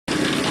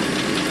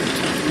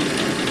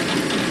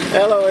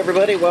Hello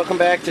everybody, welcome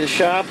back to the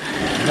shop.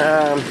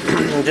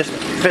 I'm just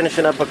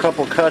finishing up a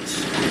couple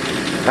cuts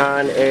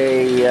on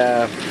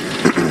a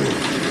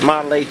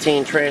Model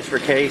 18 transfer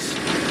case,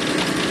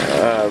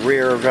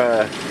 rear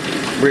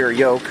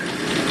yoke.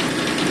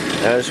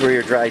 This is where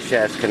your drive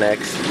shaft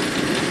connects,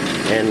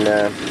 and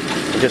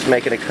I'm just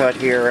making a cut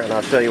here, and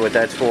I'll show you what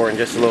that's for in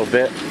just a little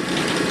bit.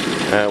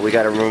 We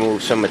got to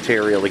remove some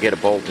material to get a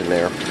bolt in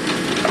there.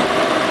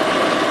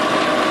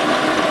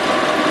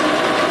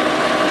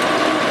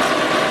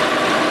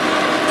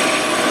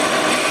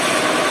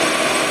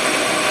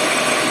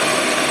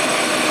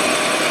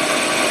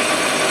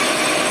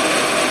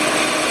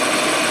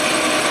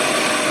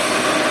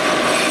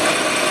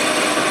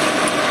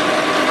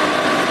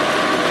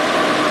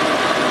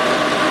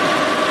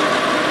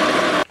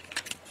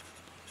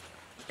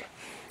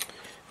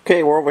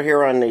 Okay, we're over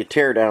here on the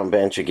teardown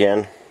bench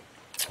again,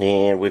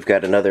 and we've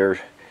got another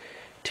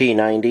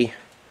T90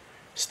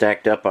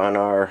 stacked up on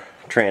our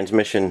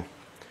transmission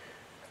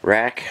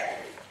rack.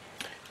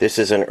 This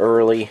is an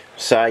early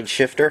side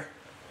shifter.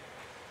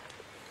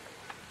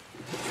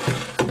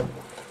 I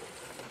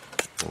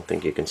don't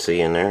think you can see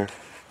in there.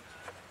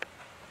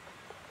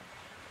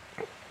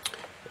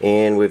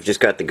 And we've just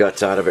got the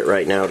guts out of it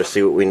right now to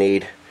see what we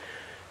need.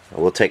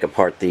 We'll take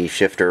apart the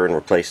shifter and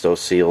replace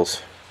those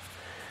seals,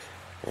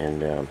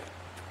 and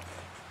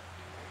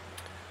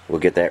we'll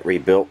get that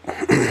rebuilt.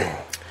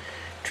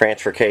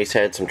 Transfer case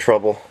had some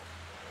trouble.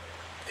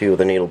 A few of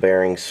the needle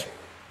bearings,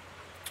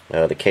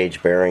 the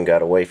cage bearing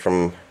got away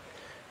from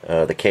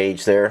the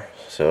cage there,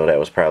 so that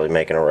was probably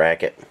making a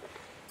racket,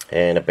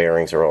 and the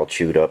bearings are all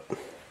chewed up.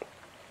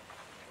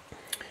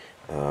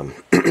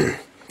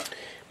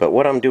 But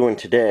what I'm doing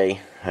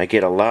today, I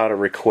get a lot of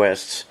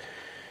requests,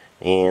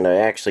 and I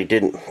actually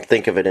didn't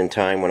think of it in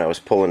time when I was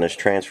pulling this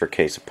transfer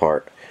case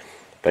apart.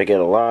 But I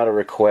get a lot of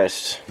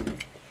requests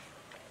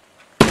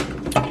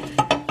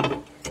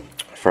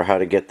for how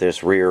to get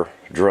this rear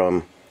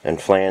drum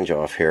and flange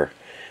off here.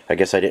 I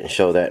guess I didn't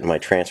show that in my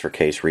transfer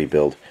case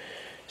rebuild.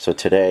 So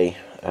today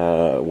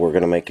we're going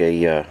to make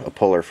a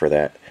puller for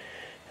that,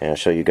 and I'll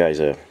show you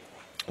guys a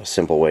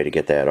simple way to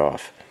get that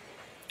off.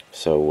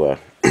 So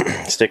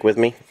stick with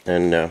me,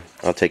 and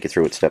I'll take you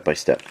through it step by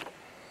step.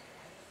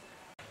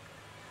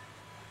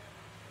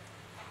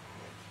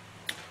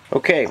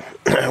 Okay,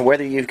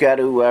 whether you've got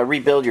to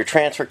rebuild your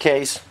transfer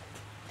case,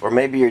 or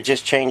maybe you're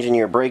just changing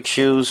your brake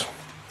shoes,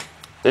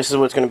 this is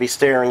what's going to be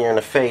staring you in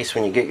the face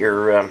when you get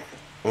your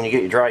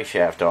drive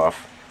shaft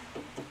off.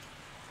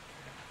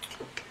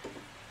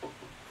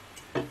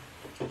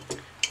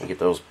 Get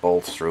those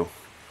bolts through.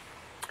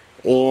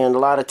 And a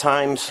lot of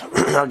times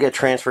I'll get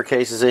transfer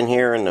cases in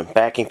here, and the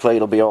backing plate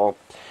will be all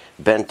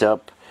bent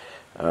up.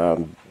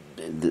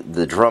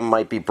 The drum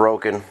might be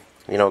broken.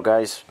 You know,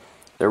 guys,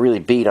 they're really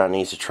beat on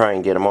these to try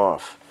and get them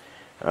off.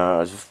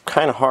 It's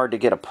kind of hard to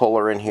get a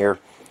puller in here,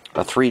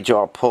 a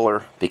 3-jaw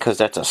puller, because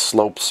that's a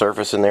sloped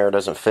surface in there. It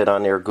doesn't fit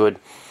on there good.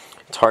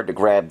 It's hard to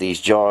grab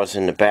these jaws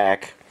in the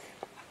back,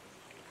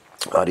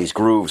 these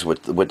grooves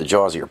with the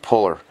jaws of your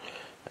puller.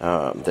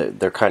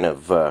 They're kind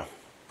of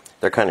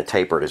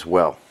tapered as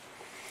well.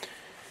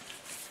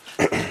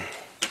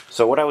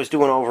 So what I was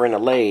doing over in the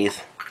lathe,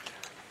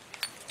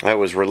 I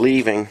was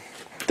relieving.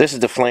 This is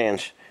the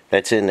flange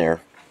that's in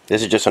there.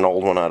 This is just an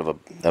old one out of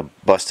a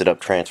busted up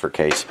transfer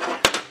case.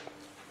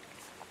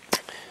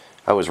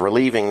 I was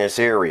relieving this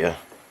area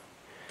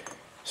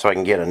so I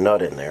can get a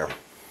nut in there,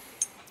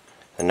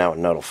 and now a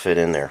nut will fit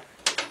in there.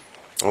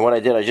 And what I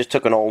did, I just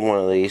took an old one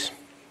of these,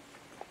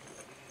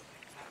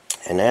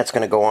 and that's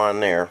going to go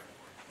on there.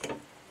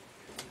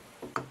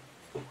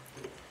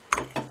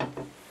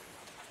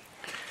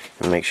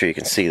 And make sure you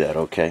can see that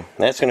okay.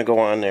 That's going to go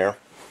on there,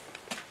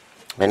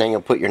 and then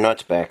you'll put your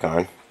nuts back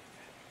on.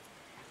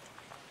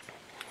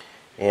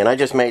 And I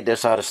just made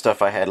this out of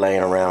stuff I had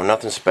laying around,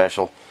 nothing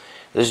special.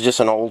 This is just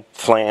an old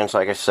flange,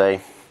 like I say.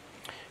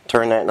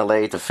 Turn that in the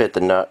lathe to fit the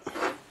nut.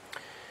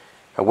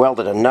 I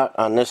welded a nut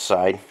on this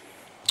side,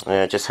 and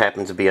it just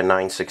happens to be a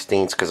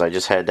 9/16 because I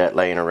just had that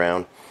laying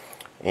around.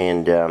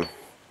 And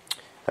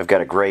I've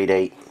got a grade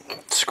 8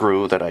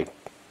 screw that I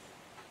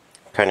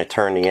kind of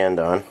turn the end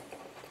on.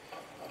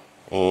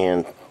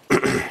 And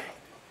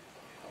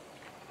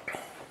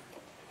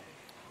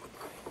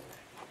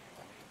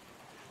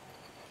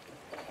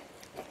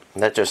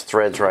that just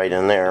threads right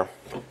in there.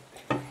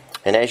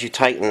 And as you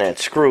tighten that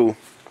screw,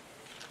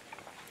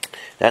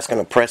 that's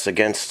going to press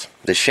against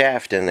the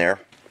shaft in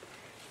there,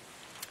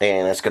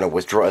 and that's going to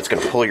withdraw. It's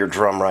going to pull your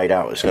drum right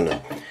out. It's going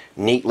to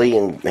neatly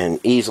and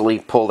easily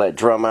pull that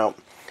drum out.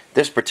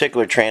 This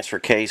particular transfer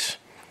case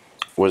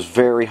was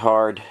very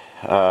hard.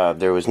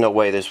 There was no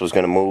way this was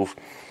going to move.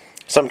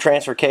 Some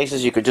transfer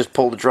cases you could just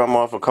pull the drum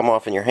off, it'll come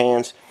off in your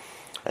hands,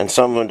 and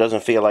some of them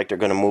doesn't feel like they're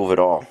going to move at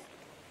all.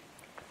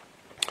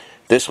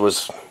 This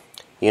was,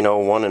 you know,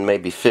 1 in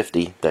maybe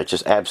 50 that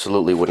just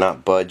absolutely would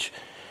not budge.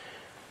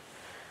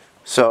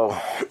 So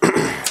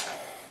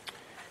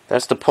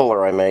that's the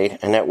puller I made,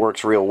 and that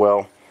works real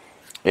well.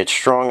 It's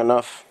strong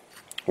enough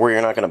where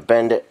you're not going to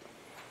bend it,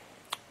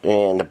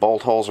 and the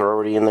bolt holes are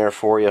already in there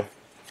for you.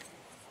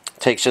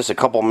 Takes just a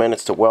couple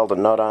minutes to weld a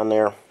nut on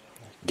there.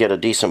 Get a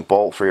decent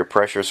bolt for your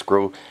pressure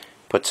screw.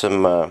 Put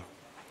some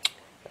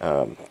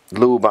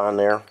lube on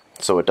there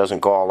so it doesn't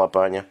gall up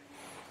on you.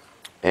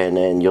 And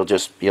then you'll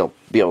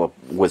be able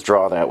to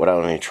withdraw that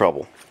without any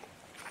trouble.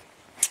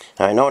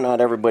 I know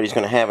not everybody's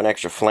going to have an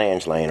extra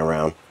flange laying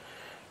around,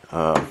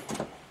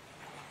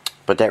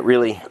 but that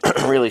really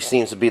really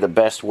seems to be the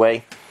best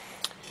way.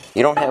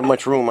 You don't have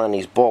much room on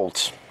these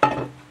bolts,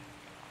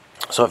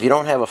 so if you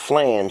don't have a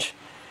flange,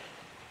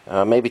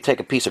 maybe take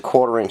a piece of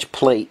 1/4-inch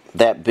plate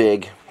that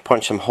big,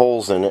 punch some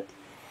holes in it.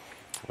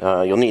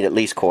 You'll need at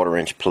least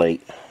 1/4-inch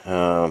plate.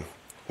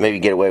 Maybe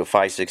get away with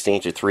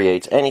 5/16 or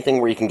 3/8,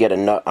 anything where you can get a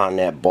nut on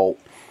that bolt.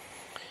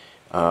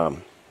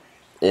 And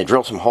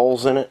drill some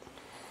holes in it,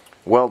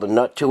 weld a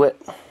nut to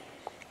it.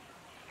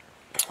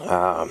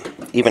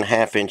 Even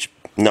 1/2-inch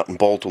nut and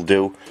bolt will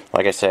do.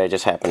 Like I said, I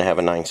just happen to have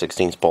a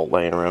 9/16 bolt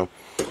laying around.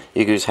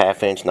 You can use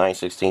 1/2-inch,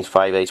 9/16,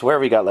 5/8,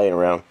 whatever you got laying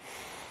around.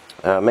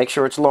 Make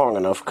sure it's long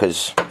enough,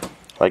 because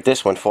like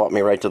this one fought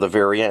me right to the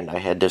very end. I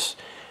had this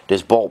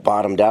bolt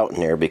bottomed out in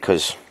there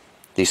because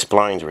these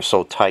splines were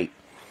so tight.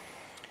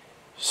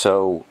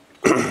 So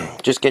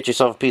just get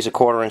yourself a piece of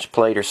 1/4-inch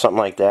plate or something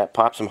like that,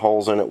 pop some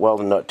holes in it, weld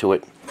a nut to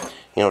it,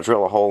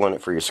 drill a hole in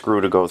it for your screw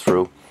to go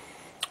through.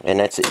 And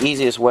that's the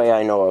easiest way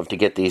I know of to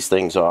get these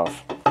things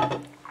off.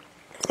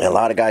 A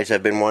lot of guys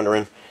have been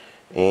wondering,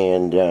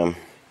 and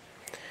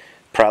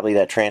probably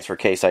that transfer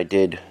case I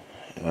did,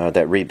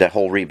 that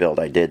whole rebuild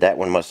I did, that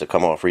one must have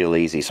come off real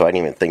easy, so I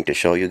didn't even think to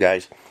show you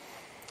guys.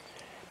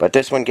 But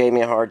this one gave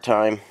me a hard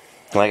time.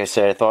 Like I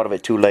said, I thought of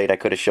it too late. I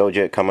could have showed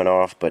you it coming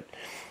off, but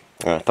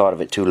I thought of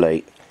it too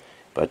late.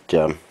 But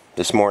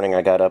this morning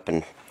I got up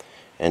and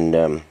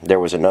there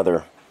was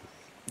another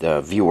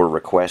viewer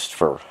request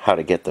for how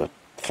to get the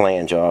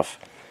flange off,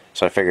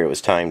 so I figured it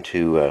was time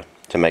to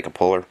make a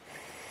puller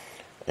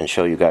and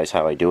show you guys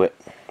how I do it.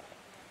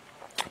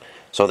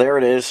 So there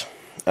it is.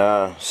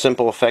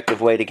 Simple, effective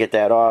way to get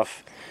that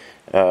off.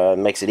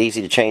 Makes it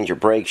easy to change your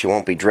brakes. You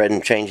won't be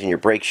dreading changing your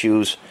brake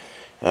shoes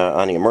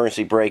on the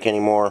emergency brake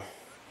anymore.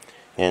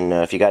 And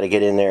if you got to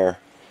get in there,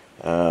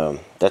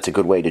 that's a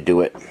good way to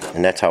do it,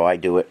 and that's how I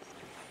do it.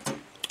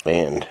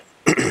 And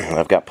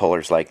I've got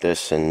pullers like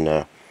this,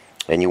 and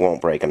you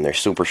won't break them. They're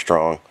super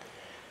strong,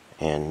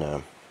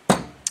 and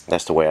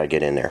that's the way I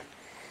get in there.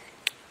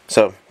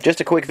 So just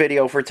a quick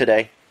video for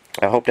today.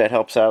 I hope that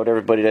helps out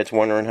everybody that's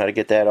wondering how to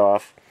get that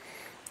off.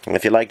 And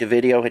if you liked the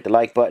video, hit the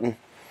like button,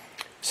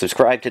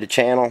 subscribe to the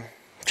channel,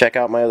 check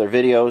out my other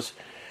videos,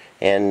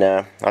 and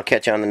I'll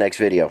catch you on the next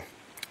video.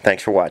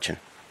 Thanks for watching.